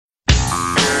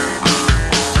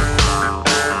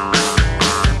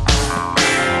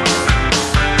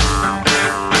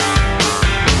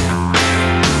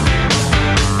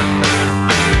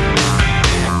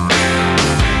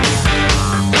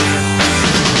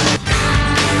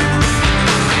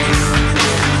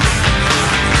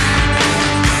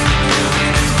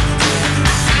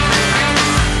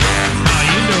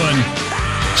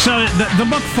The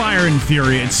book Fire and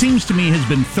Fury, it seems to me, has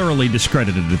been thoroughly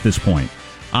discredited at this point.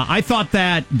 I thought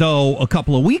that, though, a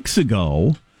couple of weeks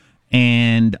ago,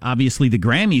 and obviously the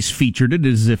Grammys featured it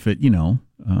as if it,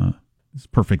 it's a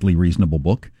perfectly reasonable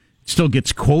book. It still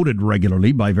gets quoted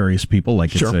regularly by various people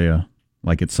like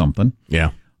it's something.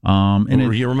 Yeah.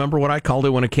 And you remember what I called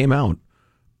it when it came out?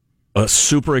 A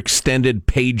super extended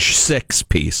page 6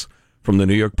 piece from the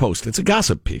New York Post. It's a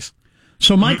gossip piece.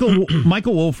 So Michael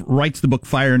Wolff writes the book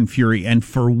Fire and Fury, and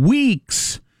for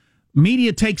weeks,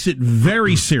 media takes it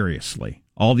very seriously.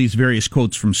 All these various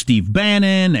quotes from Steve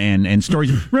Bannon and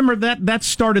stories. Remember that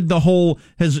started the whole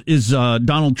is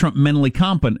Donald Trump mentally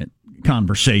competent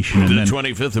conversation. The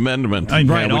 25th Amendment.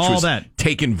 Right, which all was that.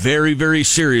 Taken very, very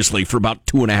seriously for about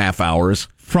 2.5 hours.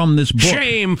 From this book.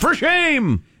 Shame for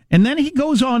shame! And then he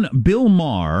goes on Bill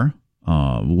Maher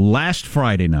last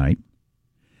Friday night,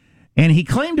 and he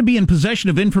claimed to be in possession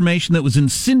of information that was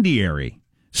incendiary.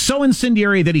 So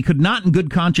incendiary that he could not in good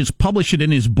conscience publish it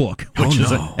in his book, which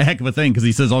is a heck of a thing, because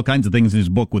he says all kinds of things in his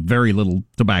book with very little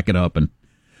to back it up, and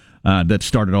that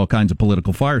started all kinds of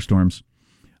political firestorms.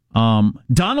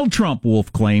 Donald Trump,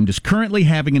 Wolff claimed, is currently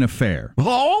having an affair.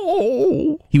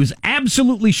 Oh! He was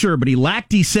absolutely sure, but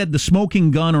he said, the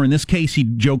smoking gun, or in this case, he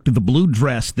joked, the blue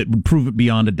dress that would prove it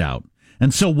beyond a doubt.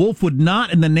 And so Wolff would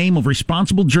not, in the name of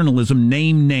responsible journalism,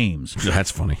 name names. That's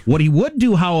funny. What he would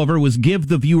do, however, was give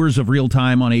the viewers of Real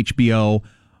Time on HBO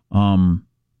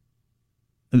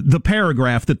the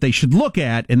paragraph that they should look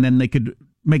at, and then they could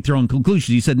make their own conclusions.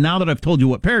 He said, now that I've told you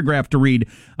what paragraph to read,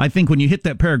 I think when you hit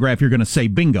that paragraph, you're going to say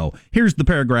bingo. Here's the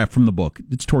paragraph from the book.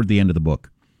 It's toward the end of the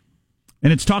book.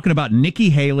 And it's talking about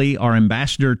Nikki Haley, our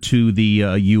ambassador to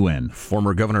the UN.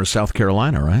 Former governor of South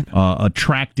Carolina, right?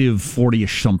 Attractive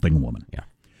 40-ish-something woman. Yeah.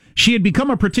 She had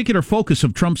become a particular focus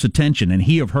of Trump's attention, and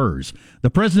he of hers. The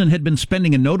president had been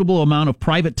spending a notable amount of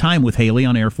private time with Haley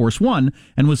on Air Force One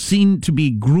and was seen to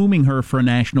be grooming her for a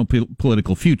national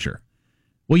political future.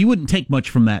 Well, you wouldn't take much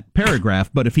from that paragraph,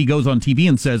 but if he goes on TV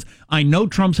and says, I know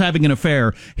Trump's having an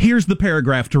affair, here's the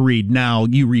paragraph to read. Now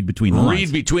you read between the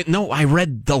lines. No, I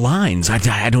read the lines.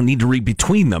 I don't need to read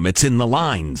between them. It's in the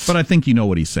lines. But I think you know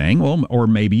what he's saying, well, or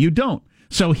maybe you don't.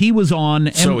 So he was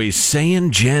on... So he's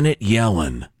saying Janet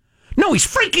Yellen. No, he's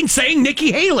freaking saying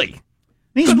Nikki Haley.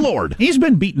 Good Lord. He's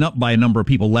been beaten up by a number of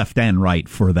people left and right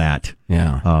for that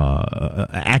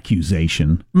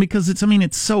accusation. Because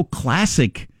it's so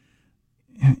classic...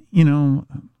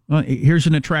 here's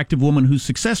an attractive woman who's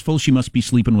successful. She must be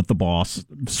sleeping with the boss,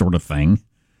 sort of thing.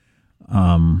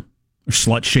 Or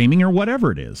slut shaming or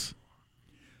whatever it is.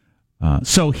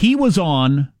 So he was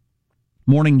on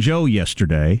Morning Joe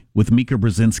yesterday with Mika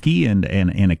Brzezinski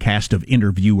and a cast of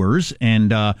interviewers.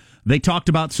 And they talked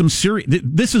about some serious...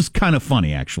 This is kind of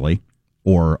funny, actually,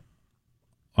 or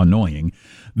annoying.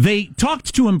 They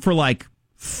talked to him for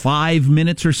 5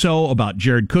 minutes or so about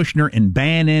Jared Kushner and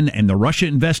Bannon and the Russia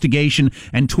investigation,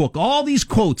 and took all these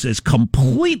quotes as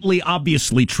completely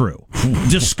obviously true,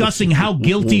 discussing how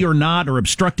guilty or not, or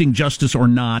obstructing justice or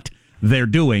not they're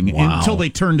doing, until they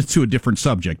turned to a different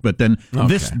subject. But then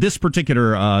this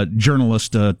particular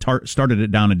journalist started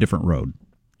it down a different road.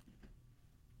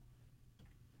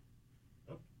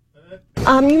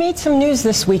 You made some news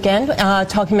this weekend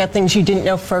talking about things you didn't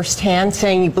know firsthand,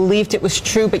 saying you believed it was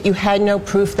true, but you had no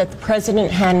proof that the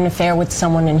president had an affair with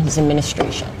someone in his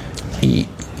administration.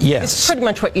 Yes. It's pretty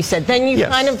much what you said. Then you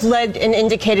kind of led and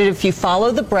indicated if you follow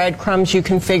the breadcrumbs, you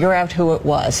can figure out who it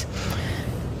was.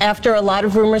 After a lot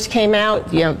of rumors came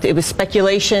out, it was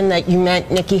speculation that you meant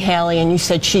Nikki Haley, and you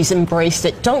said she's embraced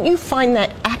it. Don't you find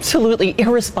that absolutely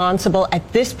irresponsible at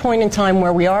this point in time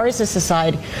where we are as a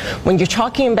society, when you're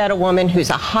talking about a woman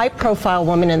who's a high-profile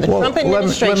woman in the Trump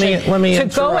administration, let me to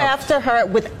go after her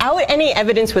without any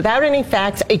evidence, without any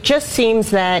facts? It just seems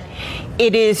that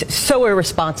it is so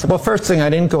irresponsible. Well, first thing,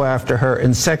 I didn't go after her,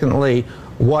 and secondly,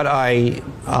 what I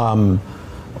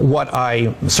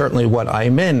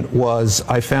meant was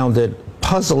I found it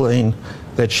puzzling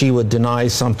that she would deny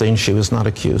something she was not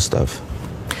accused of.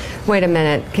 Wait a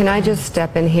minute. Can I just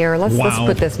step in here? Let's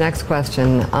put this next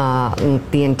question,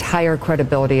 the entire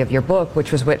credibility of your book,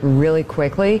 which was written really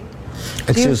quickly.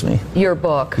 Excuse me? Your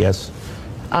book. Yes.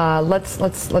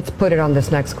 Let's put it on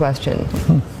this next question.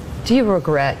 Do you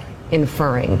regret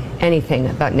inferring anything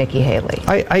about Nikki Haley?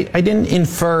 I didn't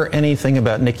infer anything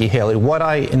about Nikki Haley. What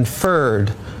I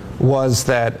inferred was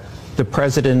that the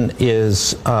president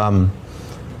is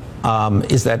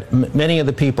is that many of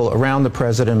the people around the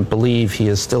president believe he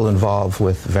is still involved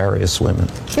with various women.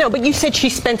 No, but you said she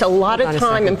spent a lot of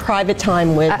time in private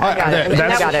time with.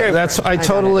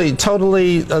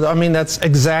 That's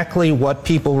exactly what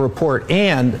people report.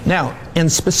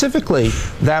 And specifically,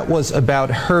 that was about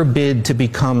her bid to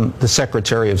become the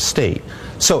Secretary of State.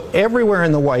 So everywhere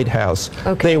in the White House,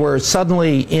 they were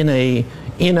suddenly in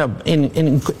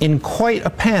quite a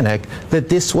panic that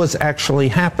this was actually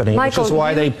happening, Michael, which is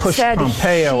why they pushed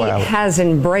Pompeo out. She has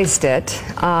embraced it.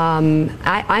 I'm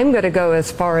going to go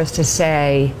as far as to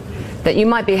say that you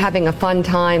might be having a fun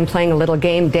time playing a little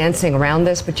game, dancing around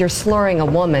this, but you're slurring a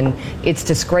woman. It's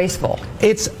disgraceful.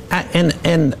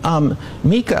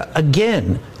 Mika,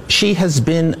 again, she has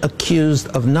been accused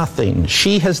of nothing.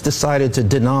 She has decided to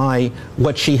deny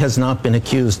what she has not been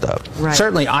accused of. Right.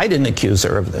 Certainly, I didn't accuse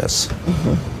her of this.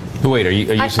 But wait, are you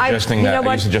suggesting that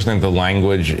the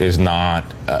language is not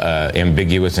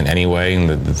ambiguous in any way in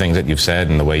the things that you've said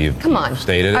and the way you've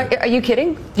stated it? Are you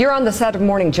kidding? You're on the set of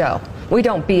Morning Joe. We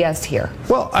don't BS here.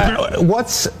 Well,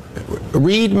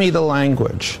 read me the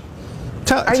language.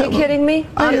 Are you kidding me?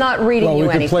 I'm not reading you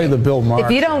anything. We could play the Bill Maher.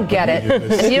 If you don't get it,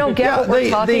 if you don't get what we're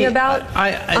talking about,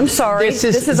 I'm sorry.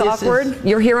 This is awkward.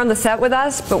 You're here on the set with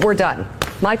us, but we're done.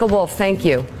 Michael Wolff, thank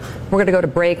you. We're going to go to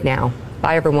break now.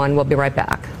 Bye, everyone. We'll be right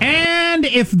back. And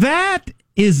if that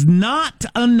is not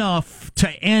enough to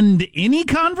end any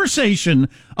conversation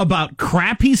about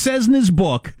crap he says in his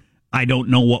book, I don't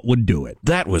know what would do it.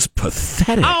 That was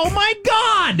pathetic. Oh, my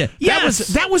God! Yes!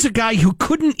 That was a guy who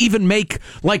couldn't even make,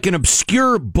 like, an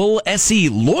obscure bull-essy,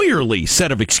 lawyerly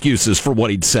set of excuses for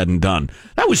what he'd said and done.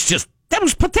 That was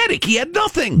pathetic. He had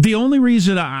nothing. The only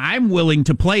reason I'm willing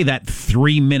to play that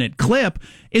 3-minute clip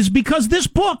is because this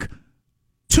book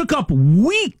took up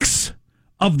weeks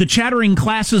of the chattering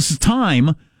class's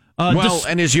time.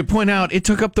 And as you point out, it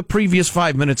took up the previous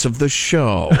 5 minutes of the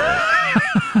show.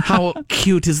 How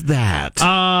cute is that?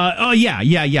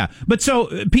 Yeah. But so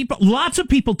lots of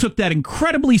people took that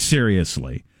incredibly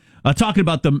seriously. Talking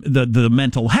about the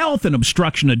mental health and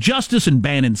obstruction of justice, and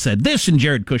Bannon said this, and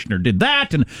Jared Kushner did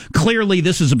that, and clearly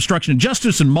this is obstruction of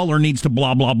justice, and Mueller needs to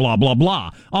blah, blah, blah, blah,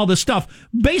 blah. All this stuff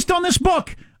based on this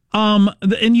book.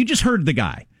 And you just heard the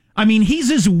guy. I mean, he's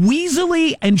as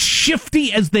weaselly and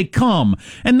shifty as they come.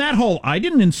 And that whole, I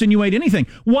didn't insinuate anything.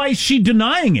 Why is she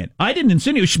denying it? I didn't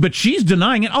insinuate, but she's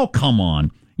denying it. Oh, come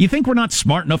on. You think we're not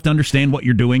smart enough to understand what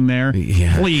you're doing there?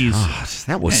 Yeah. Please. Gosh,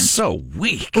 that was so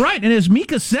weak. Right. And as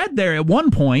Mika said there at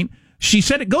one point, she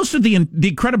said it goes to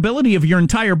the credibility of your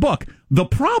entire book. The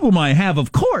problem I have,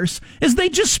 of course, is they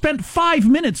just spent 5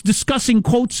 minutes discussing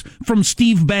quotes from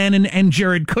Steve Bannon and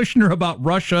Jared Kushner about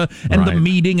Russia and the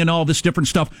meeting and all this different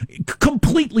stuff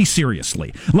completely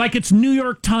seriously. Like it's New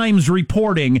York Times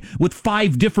reporting with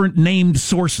 5 different named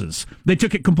sources. They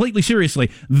took it completely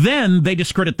seriously. Then they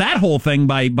discredit that whole thing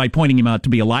by pointing him out to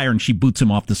be a liar, and she boots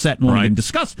him off the set and won't even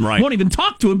discuss, won't even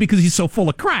talk to him because he's so full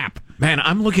of crap. Man,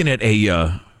 I'm looking at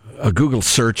a Google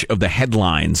search of the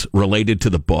headlines related to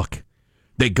the book.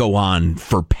 They go on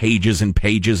for pages and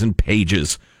pages and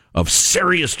pages of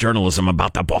serious journalism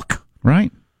about the book.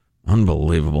 Right.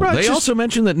 Unbelievable. Right, they also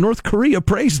mentioned that North Korea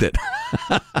praised it.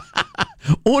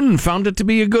 Un found it to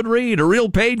be a good read, a real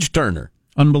page-turner.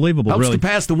 Unbelievable, Helps really. to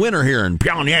pass the winter here in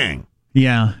Pyongyang.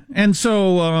 Yeah. And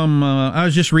so I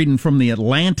was just reading from The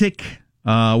Atlantic,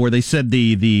 where they said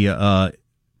the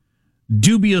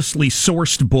dubiously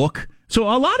sourced book. So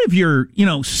a lot of your,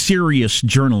 serious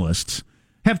journalists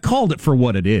have called it for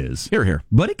what it is. Here.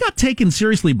 But it got taken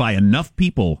seriously by enough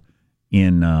people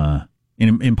in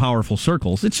powerful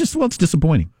circles. It's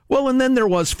disappointing. Well, and then there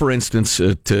was, for instance,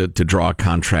 to draw a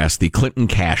contrast, the Clinton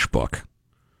Cash book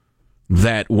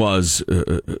that was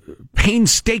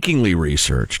painstakingly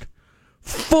researched,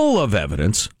 full of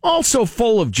evidence, also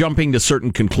full of jumping to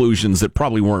certain conclusions that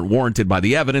probably weren't warranted by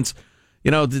the evidence.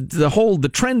 The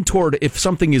trend toward if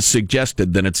something is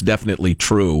suggested, then it's definitely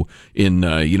true in,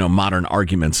 modern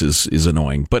arguments is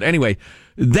annoying. But anyway,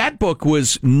 that book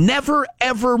was never,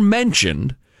 ever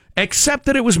mentioned, except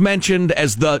that it was mentioned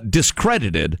as the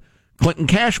discredited Clinton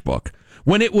Cash book,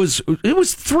 when it was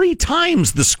 3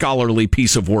 times the scholarly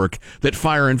piece of work that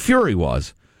Fire and Fury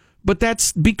was. But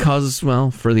that's because,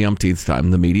 well, for the umpteenth time,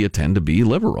 the media tend to be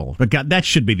liberal. But God, that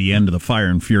should be the end of the Fire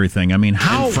and Fury thing. I mean,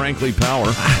 how... And frankly, power.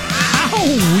 How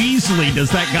weaselly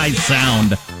does that guy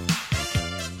sound?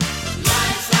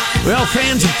 Well,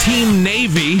 fans of Team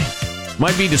Navy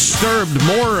might be disturbed.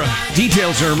 More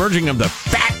details are emerging of the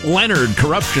Fat Leonard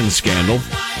corruption scandal.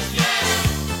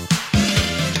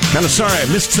 Kind of sorry I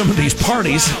missed some of these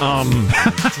parties.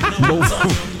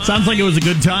 Sounds like it was a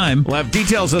good time. We'll have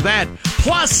details of that.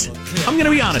 Plus, I'm going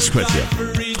to be honest with you.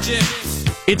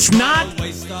 It's not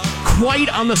quite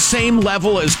on the same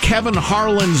level as Kevin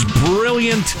Harlan's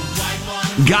brilliant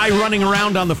guy running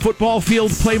around on the football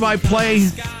field play-by-play,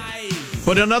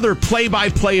 but another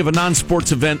play-by-play of a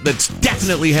non-sports event that's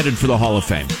definitely headed for the Hall of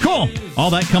Fame. Cool. All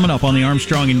that coming up on the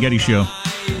Armstrong and Getty Show.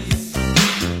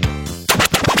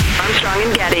 Armstrong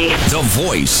and Getty. The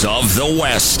voice of the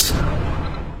West.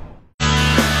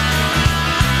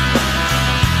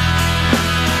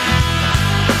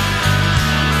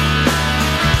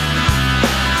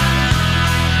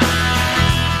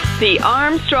 The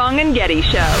Armstrong and Getty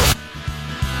Show.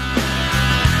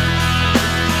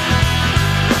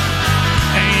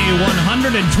 A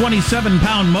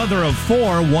 127-pound mother of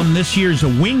four won this year's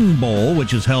Wing Bowl,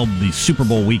 which is held the Super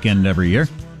Bowl weekend every year.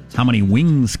 How many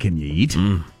wings can you eat?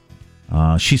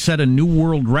 She set a new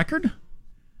world record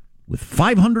with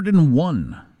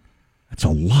 501. That's a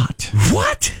lot.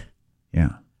 What? Yeah.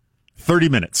 30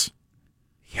 minutes.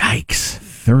 Yikes.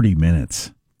 30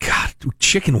 minutes. God,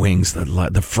 chicken wings,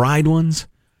 the fried ones,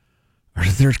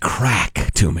 they're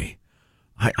crack to me.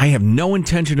 I have no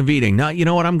intention of eating. Now, you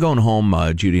know what? I'm going home.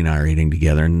 Judy and I are eating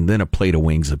together, and then a plate of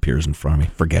wings appears in front of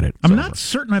me. Forget it. I'm not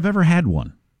certain I've ever had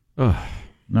one.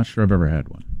 Not sure I've ever had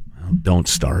one. Well, don't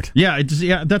start. Yeah,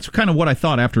 that's kind of what I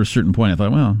thought after a certain point. I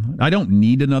thought, well, I don't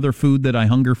need another food that I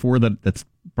hunger for that's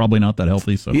probably not that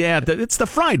healthy. So yeah, it's the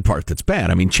fried part that's bad.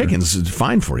 I mean, chicken's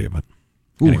fine for you, but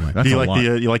anyway. Do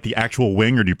you like the actual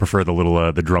wing, or do you prefer the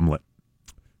little the drumlet?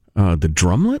 The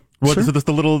drumlet? What is it?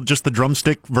 Just the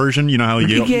drumstick version? You know how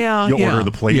you order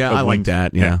the plate. Yeah, of I like wings?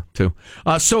 that. Yeah, too.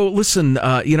 So listen,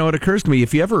 it occurs to me,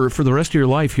 if you ever, for the rest of your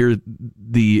life, hear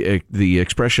the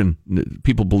expression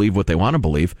 "people believe what they want to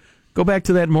believe," go back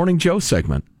to that Morning Joe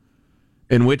segment,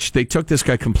 in which they took this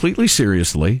guy completely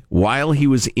seriously while he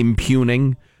was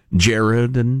impugning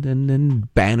Jared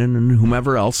and Bannon and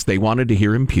whomever else they wanted to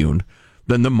hear impugned.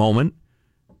 Then the moment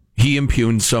he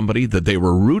impugned somebody that they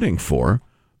were rooting for,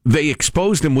 they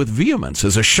exposed him with vehemence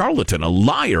as a charlatan, a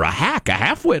liar, a hack, a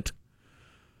halfwit.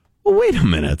 Well, wait a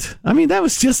minute. I mean, that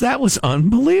was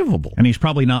unbelievable. And he's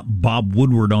probably not Bob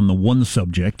Woodward on the one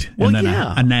subject, and then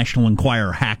a National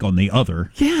Enquirer hack on the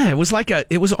other. Yeah, it was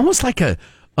almost like a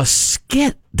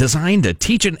skit designed to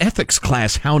teach an ethics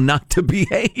class how not to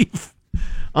behave.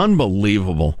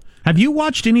 Unbelievable. Have you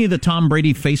watched any of the Tom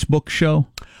Brady Facebook show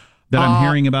that I'm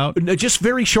hearing about? Just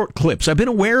very short clips. I've been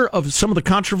aware of some of the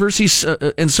controversies,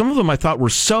 and some of them I thought were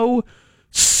so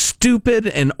stupid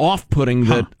and off-putting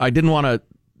that I didn't want to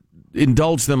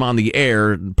indulge them on the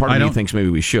air. Part of me thinks maybe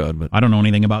we should. But I don't know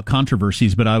anything about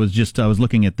controversies, but I was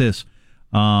looking at this.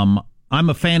 I'm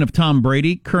a fan of Tom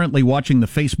Brady, currently watching the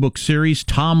Facebook series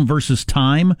Tom versus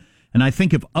Time. And I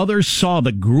think if others saw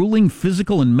the grueling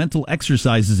physical and mental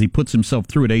exercises he puts himself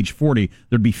through at age 40,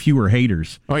 there'd be fewer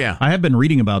haters. Oh, yeah. I have been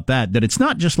reading about that it's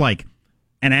not just like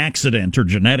an accident or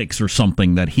genetics or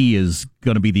something that he is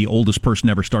going to be the oldest person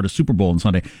to ever start a Super Bowl on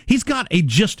Sunday. He's got a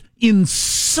just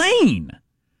insane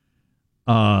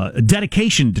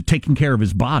dedication to taking care of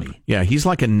his body. Yeah, he's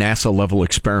like a NASA-level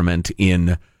experiment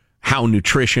in how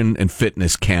nutrition and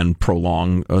fitness can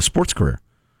prolong a sports career.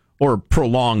 Or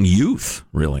prolong youth,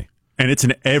 really. And it's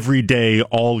an everyday,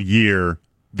 all year.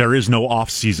 There is no off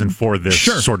season for this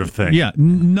sort of thing. Yeah,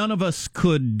 none of us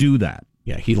could do that.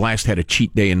 Yeah, he last had a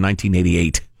cheat day in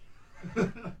 1988.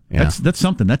 Yeah. That's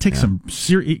something. That takes some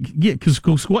serious... Yeah,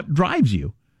 because what drives you?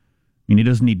 I mean, he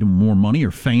doesn't need more money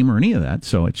or fame or any of that,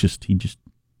 so it's just... He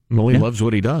loves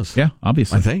what he does. Yeah,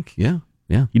 obviously. I think, yeah.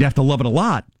 You'd have to love it a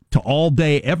lot to all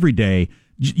day, every day,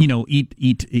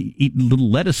 eat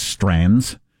little lettuce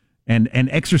strands... And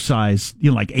exercise,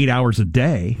 like 8 hours a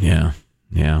day. Yeah,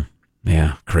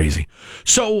 crazy.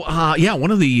 So,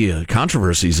 one of the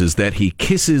controversies is that he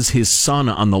kisses his son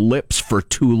on the lips for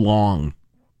too long.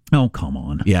 Oh, come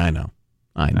on. Yeah, I know.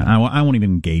 I won't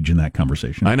even engage in that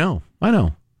conversation. I know.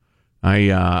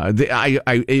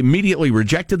 I immediately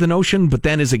rejected the notion, but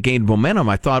then as it gained momentum,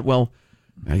 I thought, well,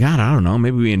 God, I don't know.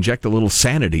 Maybe we inject a little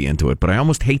sanity into it, but I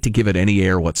almost hate to give it any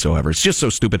air whatsoever. It's just so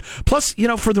stupid. Plus,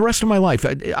 for the rest of my life,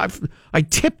 I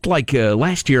tipped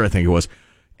last year, I think it was,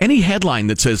 any headline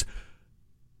that says,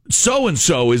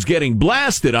 so-and-so is getting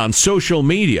blasted on social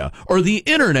media, or the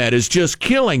internet is just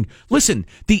killing. Listen,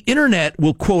 the internet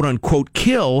will quote-unquote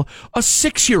kill a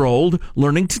 6-year-old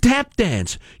learning to tap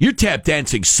dance. Your tap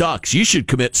dancing sucks. You should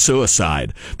commit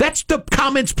suicide. That's the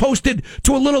comments posted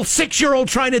to a little 6-year-old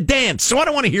trying to dance. So I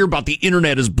don't want to hear about the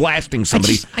internet is blasting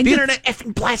somebody. The internet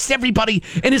effing blasts everybody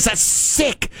and is a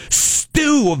sick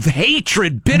stew of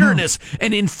hatred, bitterness,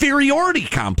 and inferiority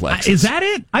complexes. Is that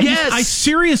it? Yes. I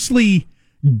seriously...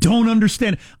 don't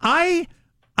understand. I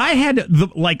I had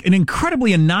an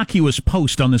incredibly innocuous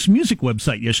post on this music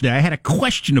website yesterday. I had a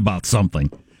question about something.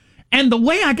 And the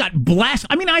way I got blasted,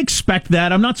 I mean, I expect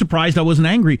that. I'm not surprised I wasn't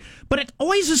angry. But it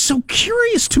always is so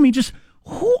curious to me, just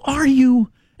who are you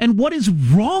and what is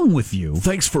wrong with you?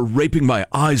 Thanks for raping my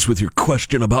eyes with your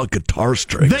question about guitar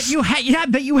strings. That you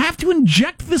have to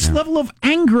inject this level of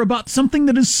anger about something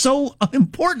that is so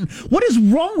important. What is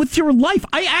wrong with your life?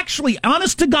 I actually,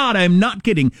 honest to God, I am not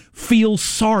kidding, feel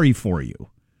sorry for you.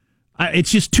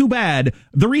 It's just too bad.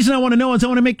 The reason I want to know is I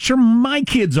want to make sure my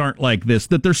kids aren't like this,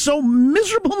 that they're so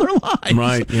miserable in their lives.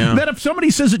 Right, yeah. That if somebody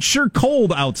says it's sure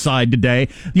cold outside today,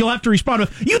 you'll have to respond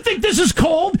with, you think this is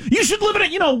cold? You should live in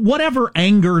it. Whatever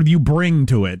anger you bring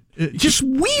to it. Just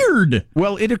weird.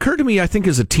 Well, it occurred to me, I think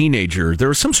as a teenager, there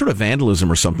was some sort of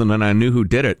vandalism or something, and I knew who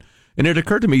did it. And it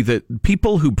occurred to me that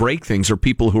people who break things are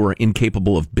people who are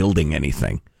incapable of building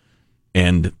anything.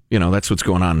 And, that's what's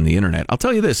going on the internet. I'll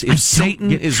tell you this, if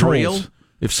Satan is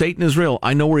real,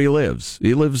 I know where he lives.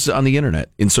 He lives on the internet,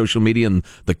 in social media and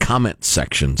the comment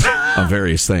sections of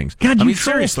various things. God,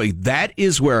 seriously, that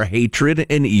is where hatred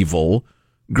and evil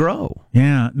grow.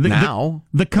 Yeah.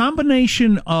 The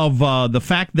combination of the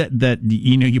fact that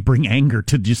you bring anger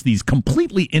to just these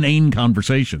completely inane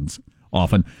conversations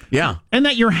often. Yeah. And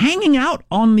that you're hanging out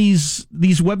on these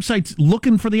websites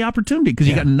looking for the opportunity because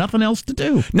you got nothing else to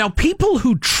do. Now, people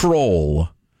who troll,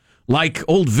 like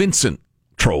old Vincent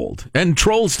trolled, and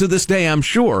trolls to this day, I'm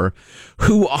sure,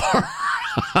 who are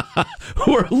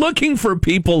looking for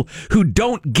people who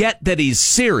don't get that he's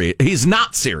serious. He's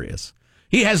not serious.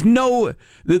 He has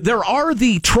there are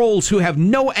the trolls who have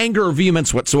no anger or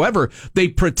vehemence whatsoever. They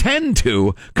pretend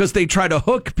to because they try to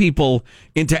hook people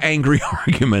into angry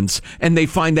arguments, and they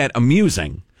find that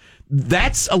amusing.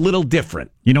 That's a little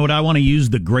different. You know what I want to use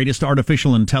the greatest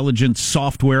artificial intelligence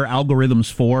software algorithms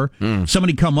for?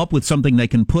 Somebody come up with something they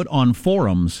can put on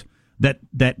forums that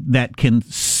can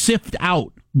sift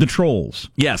out the trolls.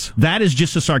 Yes. That is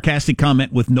just a sarcastic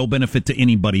comment with no benefit to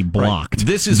anybody blocked. Right.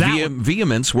 This is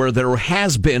vehemence where there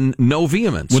has been no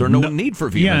vehemence or no need for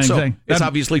vehemence. Yeah, exactly. So it's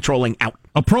obviously trolling out.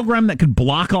 A program that could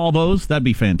block all those, that'd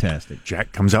be fantastic.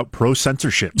 Jack comes out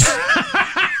pro-censorship.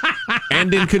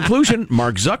 And in conclusion,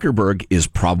 Mark Zuckerberg is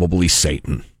probably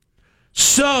Satan.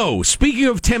 So, speaking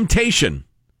of temptation,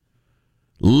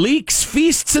 leaks,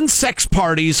 feasts, and sex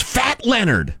parties, Fat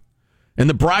Leonard, and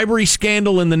the bribery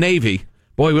scandal in the Navy.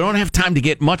 Boy, we don't have time to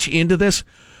get much into this.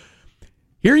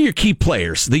 Here are your key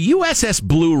players. The USS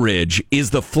Blue Ridge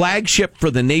is the flagship for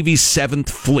the Navy's 7th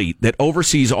Fleet that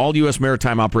oversees all U.S.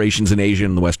 maritime operations in Asia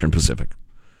and the Western Pacific.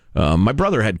 My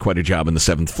brother had quite a job in the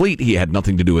 7th Fleet. He had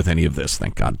nothing to do with any of this,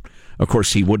 thank God. Of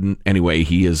course, he wouldn't anyway.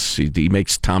 He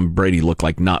makes Tom Brady look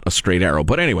like not a straight arrow.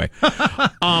 But anyway,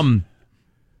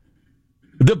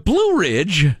 the Blue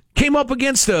Ridge came up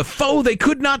against a foe they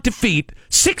could not defeat,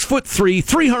 6'3",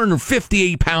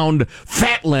 358-pound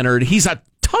Fat Leonard. He's a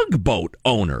tugboat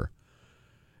owner,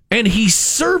 and he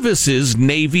services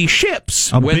Navy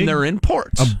ships when they're in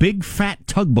ports. A big, fat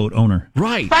tugboat owner.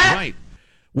 Right.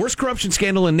 Worst corruption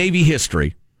scandal in Navy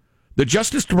history. The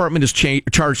Justice Department has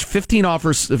charged 15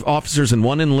 officers and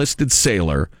one enlisted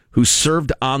sailor who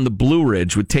served on the Blue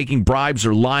Ridge with taking bribes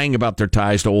or lying about their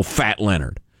ties to old Fat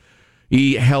Leonard.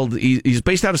 He's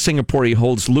based out of Singapore. He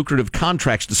holds lucrative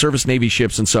contracts to service Navy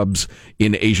ships and subs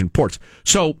in Asian ports.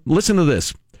 So listen to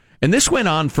this. And this went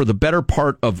on for the better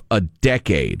part of a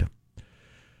decade.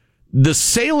 The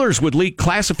sailors would leak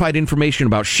classified information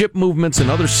about ship movements and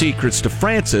other secrets to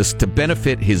Francis to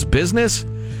benefit his business.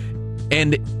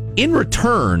 And in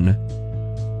return,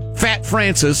 Fat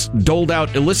Francis doled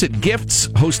out illicit gifts,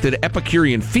 hosted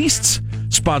Epicurean feasts,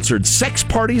 sponsored sex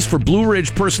parties for Blue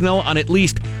Ridge personnel on at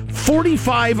least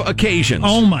 45 occasions.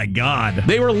 Oh, my God.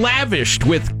 They were lavished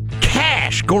with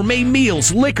cash, gourmet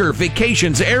meals, liquor,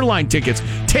 vacations, airline tickets,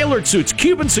 tailored suits,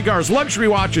 Cuban cigars, luxury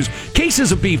watches,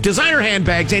 cases of beef, designer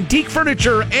handbags, antique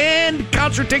furniture, and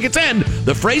concert tickets. And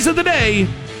the phrase of the day,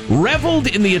 reveled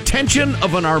in the attention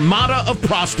of an armada of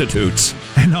prostitutes.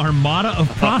 An armada of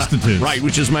prostitutes. Right,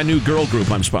 which is my new girl group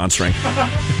I'm sponsoring.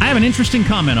 I have an interesting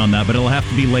comment on that, but it'll have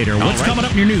to be later. What's coming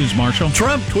up in your news, Marshall?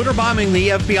 Trump Twitter bombing the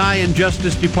FBI and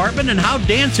Justice Department, and how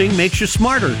dancing makes you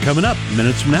smarter. Coming up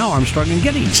minutes from now, Armstrong and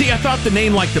Getty. See, I thought the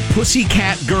name like the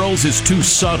Pussycat Girls is too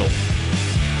subtle.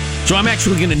 So I'm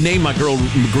actually going to name my girl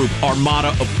group Armada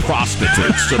of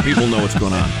Prostitutes so people know what's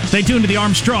going on. Stay tuned to the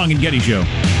Armstrong and Getty Show.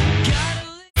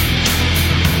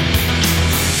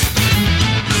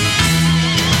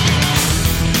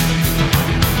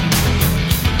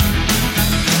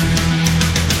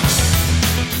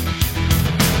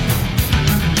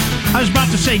 was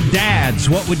about to say dads,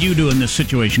 what would you do in this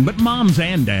situation? But moms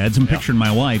and dads, I'm picturing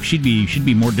my wife. She'd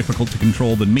be more difficult to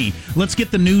control than me. Let's get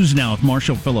the news now with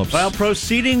Marshall Phillips. Well,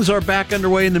 proceedings are back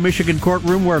underway in the Michigan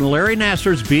courtroom where Larry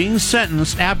Nassar is being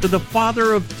sentenced after the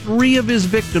father of 3 of his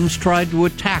victims tried to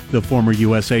attack the former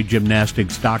USA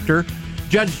gymnastics doctor.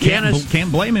 Judge Janice...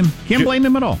 Can't blame him. Can't blame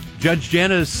him at all. Judge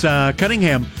Janice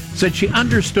Cunningham said she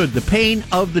understood the pain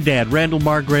of the dad, Randall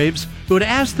Margraves, who had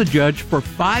asked the judge for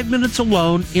 5 minutes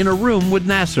alone in a room with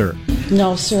Nassar.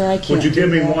 No, sir, I can't. Would you give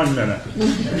me 1 minute?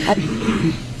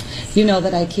 You know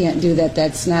that I can't do that.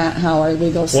 That's not how our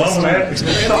legal system works.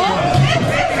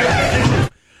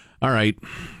 All right,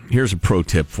 here's a pro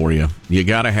tip for you. You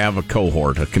got to have a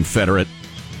cohort, a Confederate.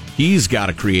 He's got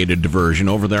to create a diversion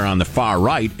over there on the far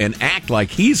right and act like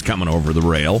he's coming over the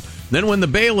rail. Then when the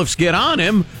bailiffs get on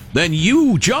him, then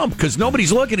you jump, because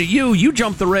nobody's looking at you. You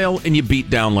jump the rail and you beat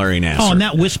down Larry Nassar. Oh, and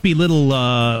that wispy little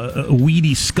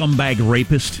weedy scumbag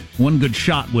rapist. One good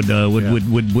shot would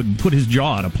put his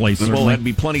jaw out of place. Well, that'd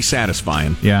be plenty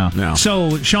satisfying. Yeah.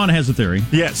 So Sean has a theory.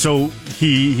 Yeah, so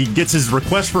he gets his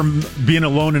request for being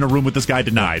alone in a room with this guy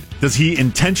denied. Does he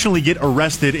intentionally get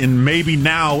arrested, and maybe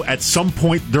now at some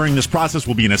point during this process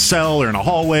will be in a cell or in a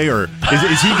hallway, or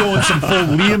is he going some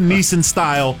full Liam Neeson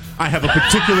style, I have a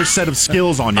particular set of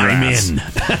skills on your ass? In.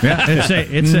 Yeah,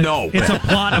 it's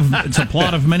a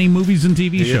plot of many movies and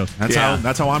TV shows.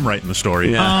 That's how I'm writing the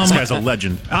story. Yeah. This guy's a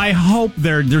legend. I hope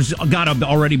there's got to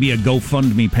already be a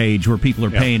GoFundMe page where people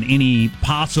are paying any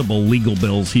possible legal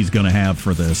bills he's going to have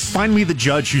for this. Find me the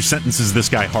judge who sentences this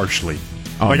guy harshly.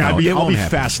 I'll be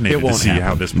fascinated to see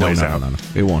how this plays out. No.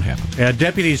 It won't happen.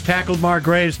 Deputies tackled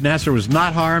Margraves. Nassar was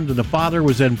not harmed, and the father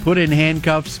was then put in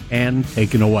handcuffs and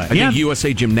taken away. I think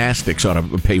USA Gymnastics ought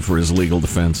to pay for his legal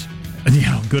defense.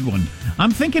 Yeah, good one.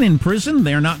 I'm thinking in prison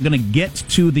they're not going to get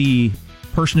to the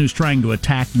person who's trying to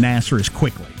attack Nassar as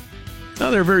quickly.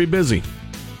 No, they're very busy.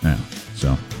 Yeah,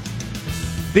 so...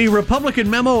 The Republican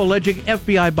memo alleging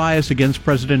FBI bias against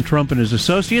President Trump and his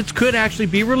associates could actually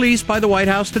be released by the White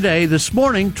House today. This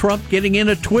morning, Trump getting in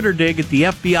a Twitter dig at the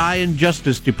FBI and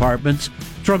Justice Departments.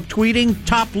 Trump tweeting,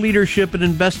 top leadership and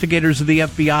investigators of the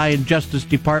FBI and Justice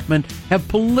Department have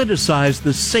politicized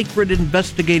the sacred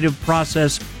investigative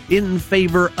process in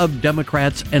favor of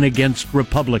Democrats and against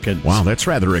Republicans. Wow, that's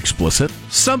rather explicit.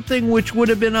 Something which would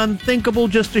have been unthinkable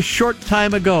just a short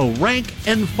time ago. Rank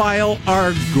and file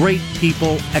are great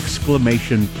people,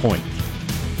 exclamation point.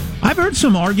 I've heard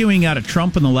some arguing out of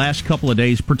Trump in the last couple of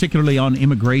days, particularly on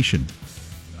immigration.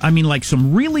 I mean, like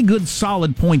some really good,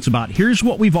 solid points about here's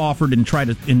what we've offered and try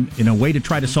to in a way to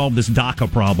try to solve this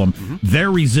DACA problem. Mm-hmm.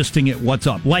 They're resisting it. What's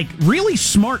up? Like really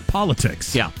smart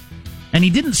politics. Yeah. And he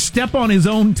didn't step on his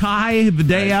own tie the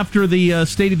day after the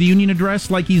State of the Union address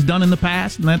like he's done in the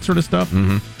past and that sort of stuff.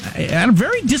 Mm-hmm. I'm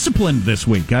very disciplined this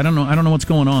week. I don't know what's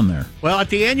going on there. Well, at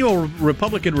the annual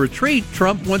Republican retreat,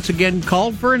 Trump once again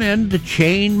called for an end to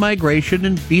chain migration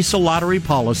and visa lottery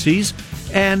policies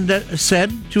and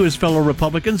said to his fellow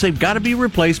Republicans they've got to be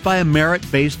replaced by a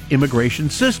merit-based immigration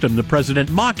system. The president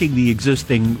mocking the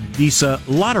existing visa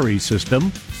lottery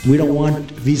system. We don't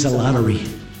want visa lottery.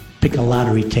 Pick a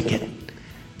lottery ticket.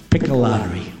 Pick a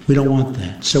lottery. We don't want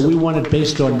that. So we want it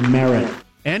based on merit.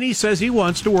 And he says he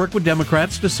wants to work with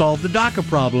Democrats to solve the DACA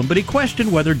problem, but he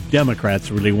questioned whether Democrats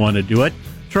really want to do it.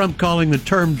 Trump calling the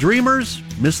term dreamers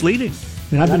misleading.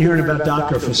 And I've been hearing about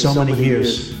DACA for so many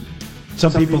years.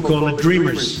 Some people call it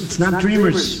dreamers. It's not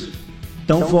dreamers.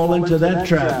 Don't fall into that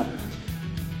trap.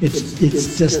 It's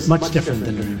just much different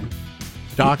than dreamers.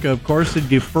 DACA, of course, a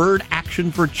deferred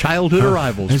action for childhood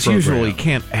arrivals. As usual, he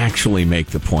can't actually make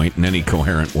the point in any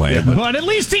coherent way. Yeah. But at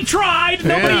least he tried.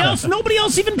 Nobody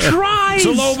else even tries. It's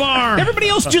a low bar. Everybody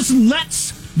else just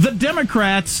lets the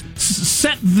Democrats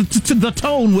set the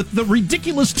tone with the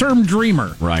ridiculous term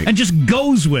dreamer. Right. And just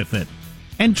goes with it.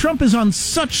 And Trump is on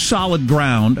such solid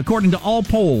ground, according to all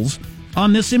polls,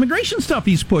 on this immigration stuff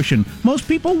he's pushing. Most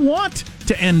people want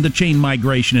to end the chain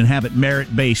migration and have it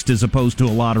merit-based as opposed to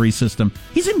a lottery system.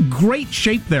 He's in great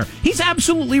shape there. He's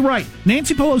absolutely right.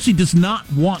 Nancy Pelosi does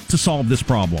not want to solve this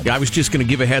problem. I was just going to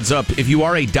give a heads up. If you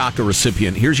are a DACA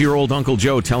recipient, here's your old Uncle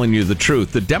Joe telling you the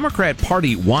truth. The Democrat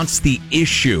Party wants the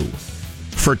issue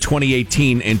for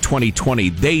 2018 and 2020.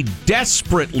 They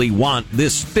desperately want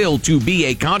this bill to be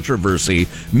a controversy,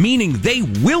 meaning they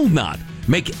will not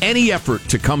make any effort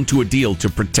to come to a deal to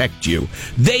protect you.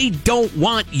 They don't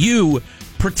want you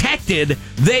protected.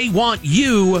 They want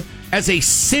you as a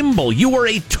symbol. You are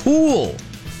a tool.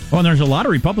 Well, and there's a lot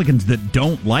of Republicans that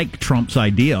don't like Trump's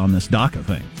idea on this DACA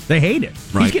thing. They hate it.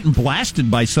 Right. He's getting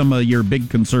blasted by some of your big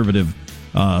conservative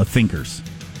thinkers.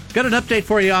 Got an update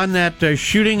for you on that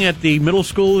shooting at the middle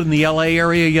school in the L.A.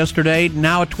 area yesterday.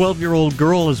 Now a 12-year-old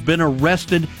girl has been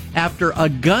arrested after a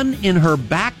gun in her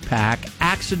backpack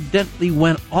accidentally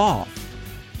went off.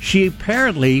 She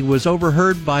apparently was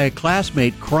overheard by a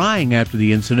classmate crying after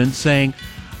the incident, saying,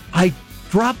 "I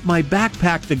dropped my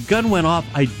backpack, the gun went off,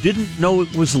 I didn't know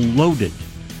it was loaded."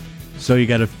 So you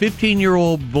got a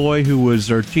 15-year-old boy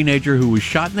or teenager who was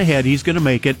shot in the head, he's going to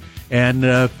make it,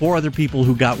 and 4 other people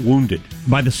who got wounded.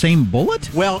 By the same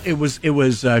bullet? Well, it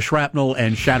was shrapnel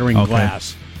and shattering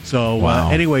glass. So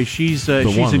wow. Anyway, she's in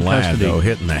one custody. lad, though,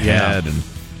 hit in the head and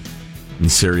in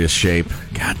serious shape.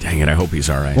 God dang it! I hope he's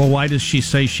all right. Well, why does she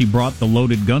say she brought the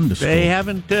loaded gun to school? They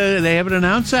haven't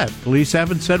announced that. Police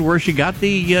haven't said where she got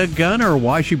the gun or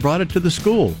why she brought it to the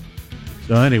school.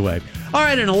 So anyway, all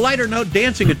right. On a lighter note,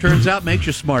 dancing, it turns out, makes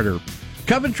you smarter.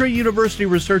 Coventry University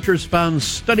researchers found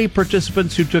study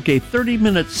participants who took a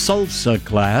 30-minute salsa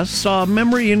class saw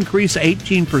memory increase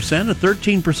 18%, a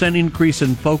 13% increase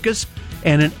in focus,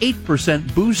 and an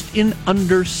 8% boost in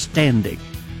understanding.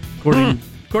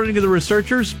 According to the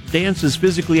researchers, dance is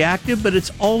physically active, but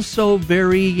it's also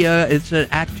it's an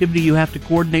activity you have to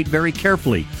coordinate very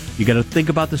carefully. You got to think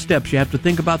about the steps. You have to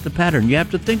think about the pattern. You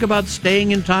have to think about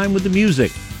staying in time with the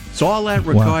music. So all that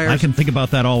requires... Well, I can think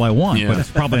about that all I want, but it's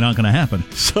probably not going to happen.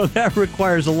 So that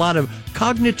requires a lot of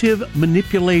cognitive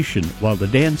manipulation while the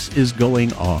dance is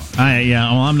going on.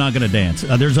 I'm not going to dance.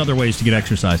 There's other ways to get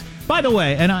exercise. By the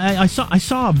way, and I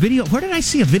saw a video. Where did I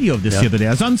see a video of this the other day?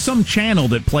 I was on some channel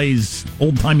that plays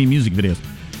old-timey music videos.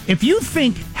 If you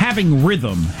think having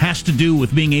rhythm has to do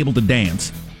with being able to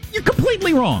dance, you're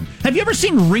completely wrong. Have you ever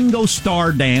seen Ringo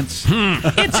Starr dance?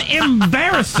 It's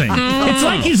embarrassing. It's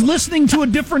like he's listening to a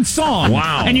different song.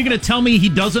 Wow. And you're going to tell me he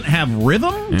doesn't have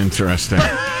rhythm? Interesting.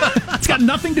 It's got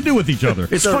nothing to do with each other.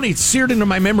 It's funny. It's seared into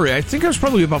my memory. I think I was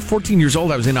probably about 14 years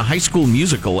old. I was in a high school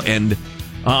musical, and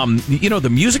the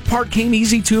music part came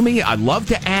easy to me. I loved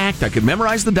to act. I could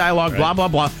memorize the dialogue, blah, blah,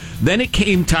 blah. Then it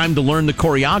came time to learn the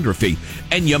choreography,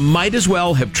 and you might as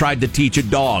well have tried to teach a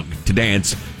dog to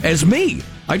dance as me.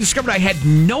 I discovered I had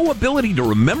no ability to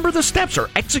remember the steps or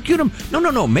execute them.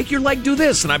 No, make your leg do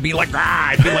this. And I'd be like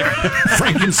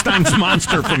Frankenstein's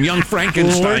monster from Young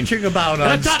Frankenstein. Lurching about on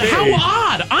and I thought, stage. how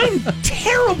odd. I'm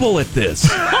terrible at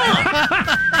this.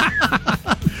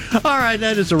 All right,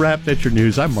 that is a wrap. That's your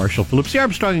news. I'm Marshall Phillips, the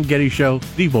Armstrong and Getty Show,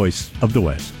 the voice of the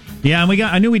West. Yeah, and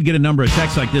I knew we'd get a number of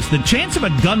texts like this. The chance of a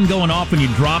gun going off when you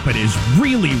drop it is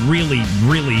really, really,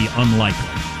 really unlikely.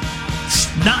 It's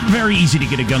not very easy to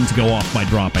get a gun to go off by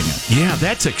dropping it. Yeah,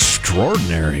 that's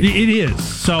extraordinary. It is.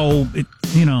 So,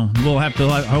 we'll have to.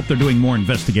 I hope they're doing more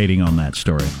investigating on that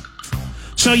story.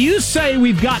 So you say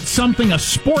we've got a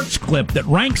sports clip that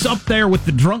ranks up there with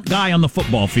the drunk guy on the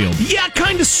football field. Yeah,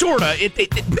 kind of, sort of.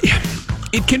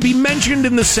 It can be mentioned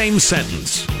in the same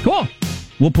sentence. Cool.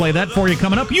 We'll play that for you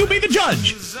coming up. You be the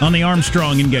judge on the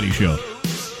Armstrong and Getty Show.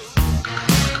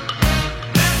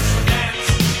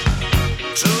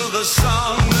 The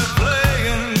song they're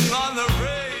playing on the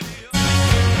radio.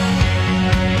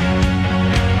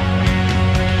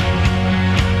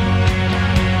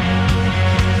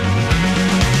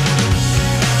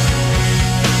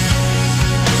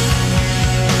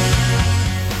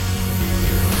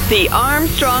 The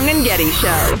Armstrong and Getty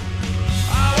Show.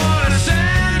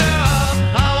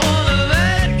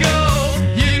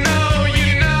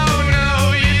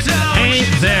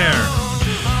 There.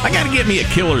 I got to get me a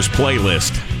killer's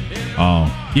playlist.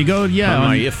 Oh, you go, on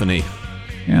my Iphany.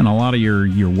 Yeah, and a lot of your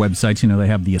websites, they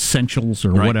have the essentials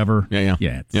or whatever. Yeah.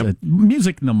 It's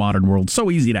music in the modern world,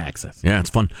 so easy to access. Yeah, it's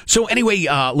fun. So anyway,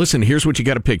 listen, here's what you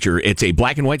got to picture. It's a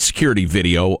black and white security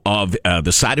video of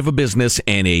the side of a business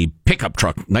and a pickup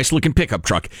truck, nice-looking pickup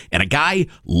truck, and a guy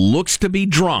looks to be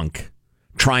drunk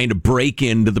trying to break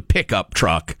into the pickup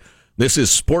truck. This is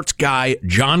sports guy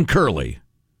John Curley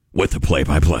with the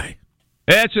play-by-play.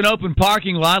 It's an open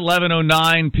parking lot,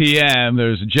 11:09 p.m.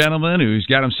 There's a gentleman who's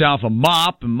got himself a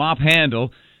mop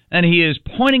handle, and he is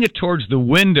pointing it towards the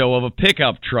window of a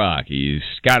pickup truck. He's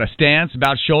got a stance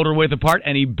about shoulder width apart,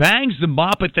 and he bangs the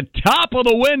mop at the top of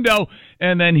the window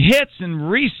and then hits and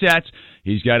resets.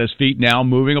 He's got his feet now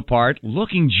moving apart,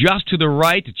 looking just to the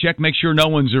right to check, make sure no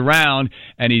one's around,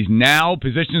 and he's now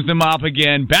positions the mop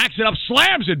again, backs it up,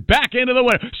 slams it back into the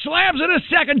window, slams it a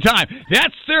second time.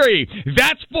 That's 3.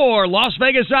 That's 4. Las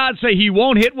Vegas odds say he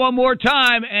won't hit one more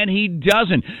time, and he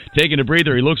doesn't. Taking a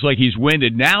breather, he looks like he's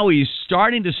winded. Now he's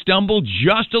starting to stumble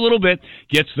just a little bit,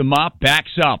 gets the mop,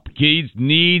 backs up. He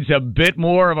needs a bit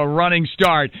more of a running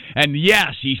start, and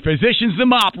yes, he positions the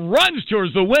mop, runs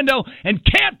towards the window, and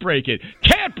can't break it.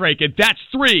 Can't break it. That's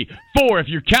 3, 4. If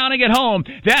you're counting at home,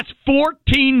 that's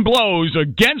 14 blows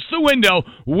against the window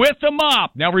with the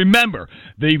mop. Now remember,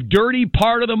 the dirty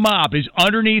part of the mop is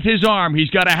underneath his arm. He's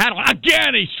got a handle.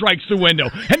 Again, he strikes the window.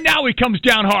 And now he comes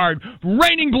down hard,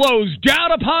 raining blows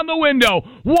down upon the window.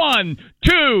 1,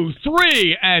 2,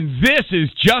 3, and this is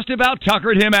just about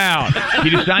tuckered him out. He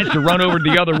decides to run over to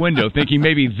the other window, thinking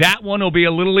maybe that one will be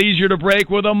a little easier to break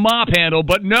with a mop handle,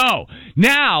 but no.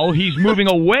 Now he's moving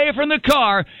away from the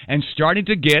car and starting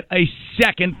to get a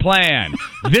second plan.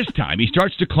 This time he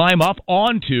starts to climb up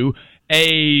onto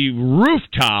a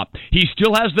rooftop. He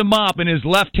still has the mop in his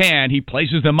left hand. He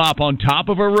places the mop on top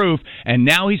of a roof, and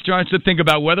now he starts to think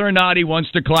about whether or not he wants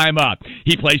to climb up.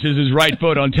 He places his right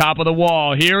foot on top of the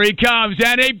wall. Here he comes,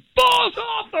 and he falls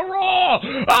off the roll.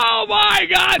 Oh, my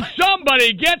God.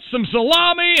 Somebody get some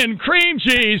salami and cream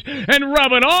cheese and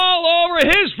rub it all over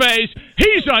his face.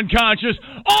 He's unconscious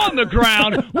on the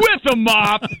ground with the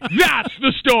mop. That's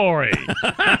the story.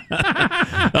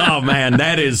 Oh, man,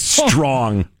 that is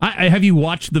strong. Have you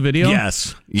watched the video?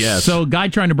 Yes. So, guy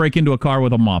trying to break into a car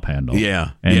with a mop handle.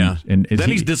 Yeah, And then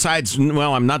he decides,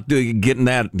 well, I'm not getting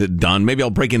that done. Maybe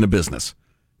I'll break into business.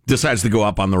 Decides to go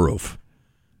up on the roof.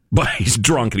 But he's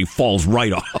drunk and he falls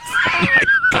right off. Oh my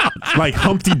God. Like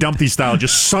Humpty Dumpty style,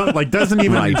 just doesn't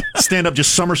even stand up,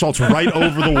 just somersaults right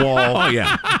over the wall. Oh,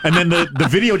 yeah. And then the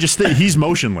video he's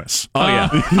motionless. Oh, yeah.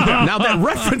 Now, that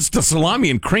reference to salami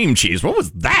and cream cheese, what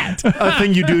was that? A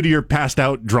thing you do to your passed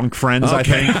out drunk friends,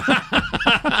 okay.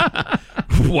 I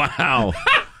think. Wow.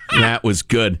 That was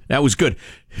good.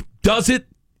 Does it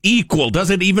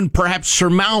even perhaps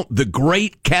surmount the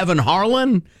great Kevin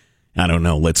Harlan? I don't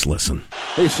know. Let's listen.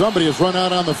 Hey, somebody has run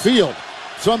out on the field.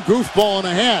 Some goofball in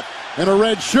a hat and a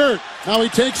red shirt. Now he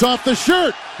takes off the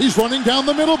shirt. He's running down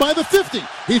the middle by the 50.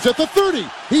 He's at the 30.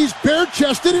 He's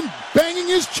bare-chested and banging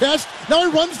his chest. Now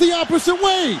he runs the opposite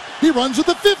way. He runs at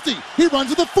the 50. He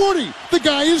runs at the 40. The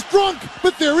guy is drunk,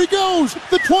 but there he goes.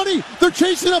 The 20. They're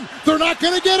chasing him. They're not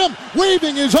going to get him.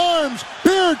 Waving his arms,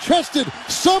 bare-chested.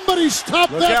 Somebody stop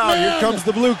that out. man. Here comes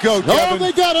the blue coat, Oh, Kevin.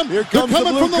 they got him. Here comes They're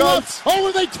coming the blue from the coats. left. Oh,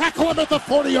 and they tackle him at the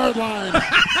 40-yard line.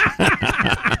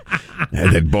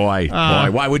 Boy,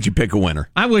 why would you pick a winner?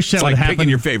 I wish that it's would like happen. Picking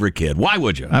your favorite kid. Why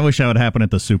would you? I wish that would happen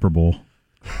at the Super Bowl.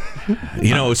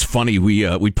 You know, it's funny.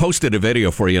 We posted a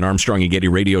video for you at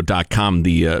ArmstrongandGettyRadio.com.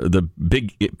 The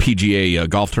big PGA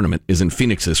golf tournament is in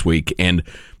Phoenix this week, and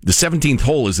the 17th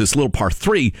hole is this little par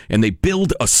 3, and they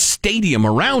build a stadium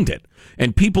around it.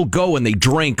 And people go and they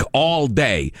drink all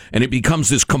day, and it becomes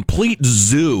this complete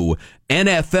zoo,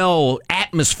 NFL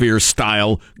atmosphere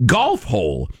style golf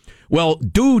hole. Well,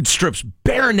 dude strips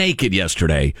bare naked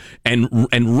yesterday and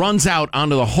runs out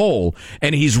onto the hole,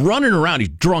 and he's running around. He's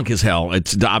drunk as hell.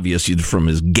 It's obvious from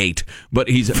his gait, but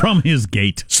he's from his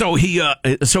gait. So he's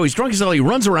drunk as hell. He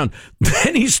runs around.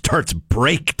 Then he starts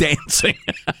break dancing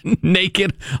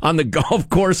naked on the golf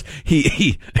course.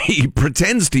 He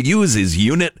pretends to use his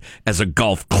unit as a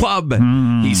golf club.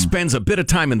 He spends a bit of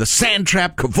time in the sand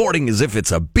trap, cavorting as if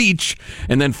it's a beach,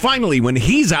 and then finally, when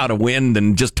he's out of wind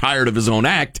and just tired of his own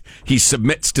act, he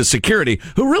submits to security,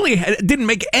 who really didn't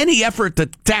make any effort to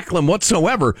tackle him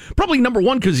whatsoever. Probably number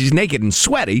one, because he's naked and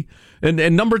sweaty,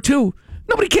 and number two,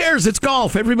 nobody cares. It's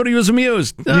golf. Everybody was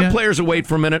amused. Players will wait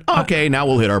for a minute. Okay, now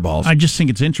we'll hit our balls. I just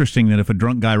think it's interesting that if a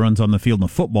drunk guy runs on the field in a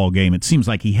football game, it seems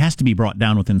like he has to be brought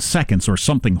down within seconds or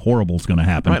something horrible is going to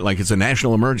happen. Right, like it's a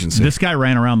national emergency. This guy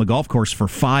ran around the golf course for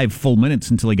 5 full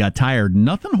minutes until he got tired.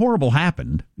 Nothing horrible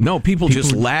happened. No, people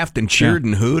just laughed and cheered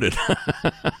and hooted.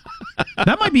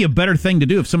 That might be a better thing to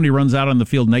do if somebody runs out on the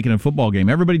field naked in a football game.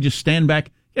 Everybody just stand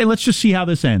back. Hey, let's just see how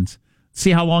this ends.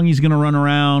 See how long he's going to run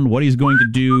around, what he's going to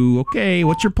do. Okay,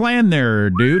 what's your plan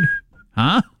there, dude?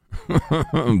 Huh?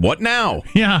 What now?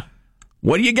 Yeah.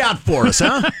 What do you got for us,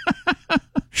 huh?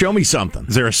 Show me something.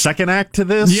 Is there a second act to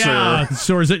this? Yeah.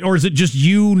 Or is it just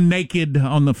you naked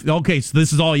on the... Okay, so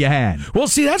this is all you had. Well,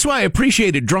 see, that's why I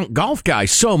appreciated Drunk Golf Guy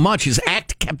so much. His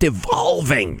act kept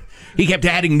evolving. He kept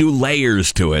adding new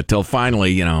layers to it till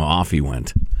finally, off he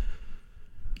went.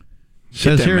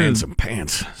 Get that man some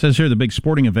pants. Says here the big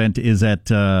sporting event is at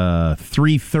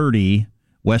 3:30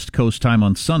 West Coast time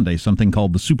on Sunday, something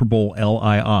called the Super Bowl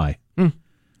LII.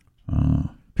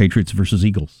 Patriots versus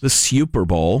Eagles. The Super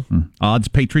Bowl. Odds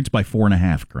Patriots by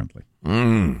 4.5 currently.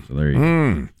 So there you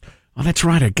go. Oh, that's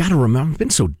right. I got to remember. I've been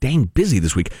so dang busy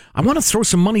this week. I want to throw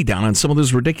some money down on some of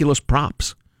those ridiculous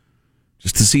props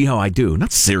just to see how I do.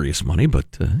 Not serious money,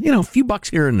 but, a few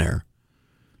bucks here and there.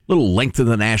 A little length of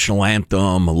the national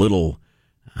anthem, a little,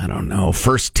 I don't know,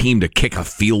 first team to kick a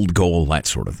field goal, that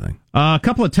sort of thing. A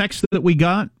couple of texts that we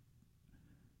got.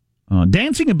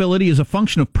 Dancing ability is a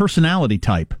function of personality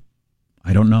type.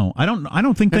 I don't know. I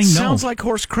don't think they know. Sounds like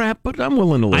horse crap, but I'm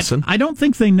willing to listen. I don't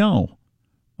think they know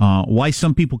why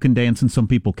some people can dance and some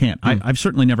people can't. I've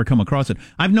certainly never come across it.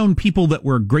 I've known people that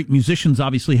were great musicians,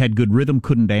 obviously had good rhythm,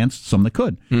 couldn't dance, some that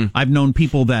could. I've known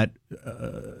people that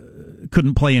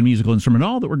couldn't play a musical instrument at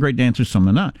all that were great dancers, some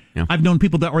that not. Yeah. I've known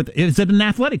people that were, is it an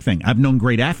athletic thing? I've known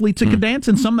great athletes that could dance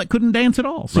and some that couldn't dance at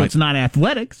all. So it's not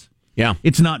athletics. Yeah.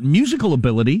 It's not musical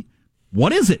ability.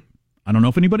 What is it? I don't know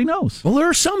if anybody knows. Well, there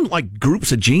are some like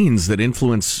groups of genes that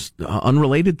influence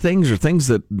unrelated things or things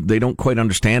that they don't quite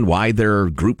understand why they're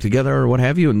grouped together or what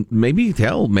have you. And maybe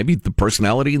the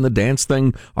personality and the dance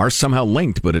thing are somehow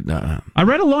linked. But I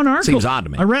read a long article. Seems odd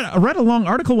to me. I read a long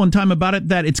article one time about it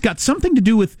that it's got something to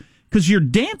do with because you're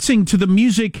dancing to the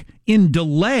music in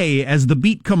delay as the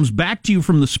beat comes back to you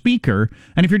from the speaker.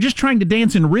 And if you're just trying to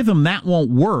dance in rhythm, that won't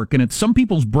work. And it's some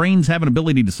people's brains have an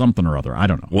ability to something or other. I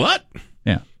don't know. What?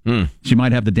 Yeah. She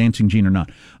might have the dancing gene or not.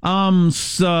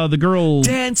 So the girl...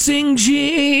 Dancing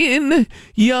gene,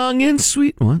 young and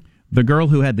sweet. What? The girl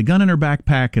who had the gun in her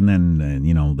backpack and then,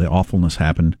 the awfulness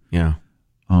happened. Yeah.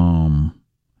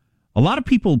 A lot of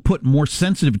people put more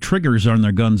sensitive triggers on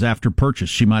their guns after purchase.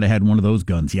 She might have had one of those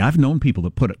guns. Yeah, I've known people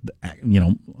that put,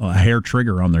 a hair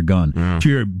trigger on their gun. So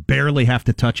you barely have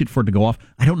to touch it for it to go off.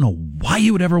 I don't know why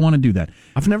you would ever want to do that.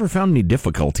 I've never found any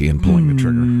difficulty in pulling the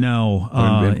trigger. No.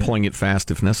 And pulling it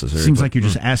fast if necessary. Seems like you're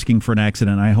just asking for an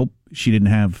accident. I hope she didn't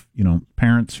have,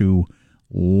 parents who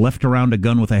left around a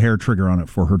gun with a hair trigger on it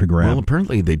for her to grab. Well,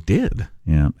 apparently they did.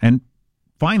 Yeah. And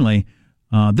finally...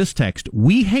 this text,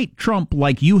 we hate Trump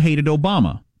like you hated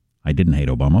Obama. I didn't hate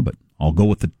Obama, but I'll go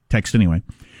with the text anyway.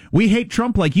 We hate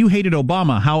Trump like you hated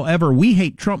Obama. However, we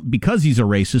hate Trump because he's a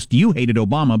racist. You hated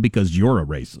Obama because you're a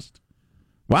racist.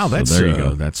 Wow, So that's there you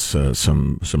go. That's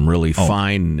some really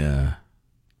fine.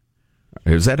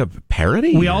 Is that a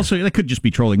parody? That could just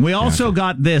be trolling. We also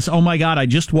got this. Oh my God! I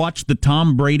just watched the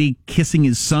Tom Brady kissing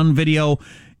his son video.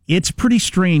 It's pretty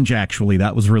strange, actually.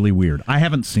 That was really weird. I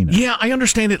haven't seen it. Yeah, I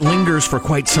understand it lingers for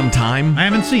quite some time. I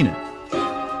haven't seen it.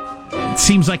 It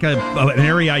seems like an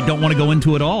area I don't want to go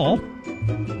into at all.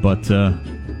 But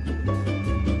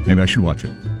maybe I should watch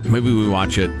it. Maybe we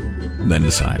watch it, then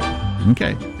decide.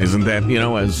 Okay. Isn't that,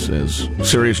 as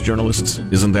serious journalists,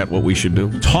 isn't that what we should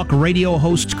do? Talk radio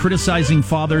hosts criticizing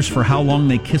fathers for how long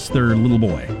they kiss their little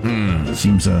boy.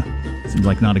 Seems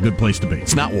like not a good place to be.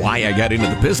 It's not why I got into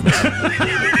the business.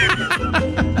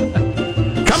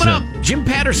 Coming up, Jim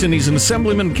Patterson. He's an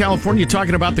assemblyman in California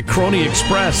talking about the Crony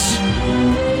Express.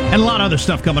 And a lot of other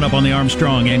stuff coming up on the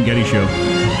Armstrong and Getty Show.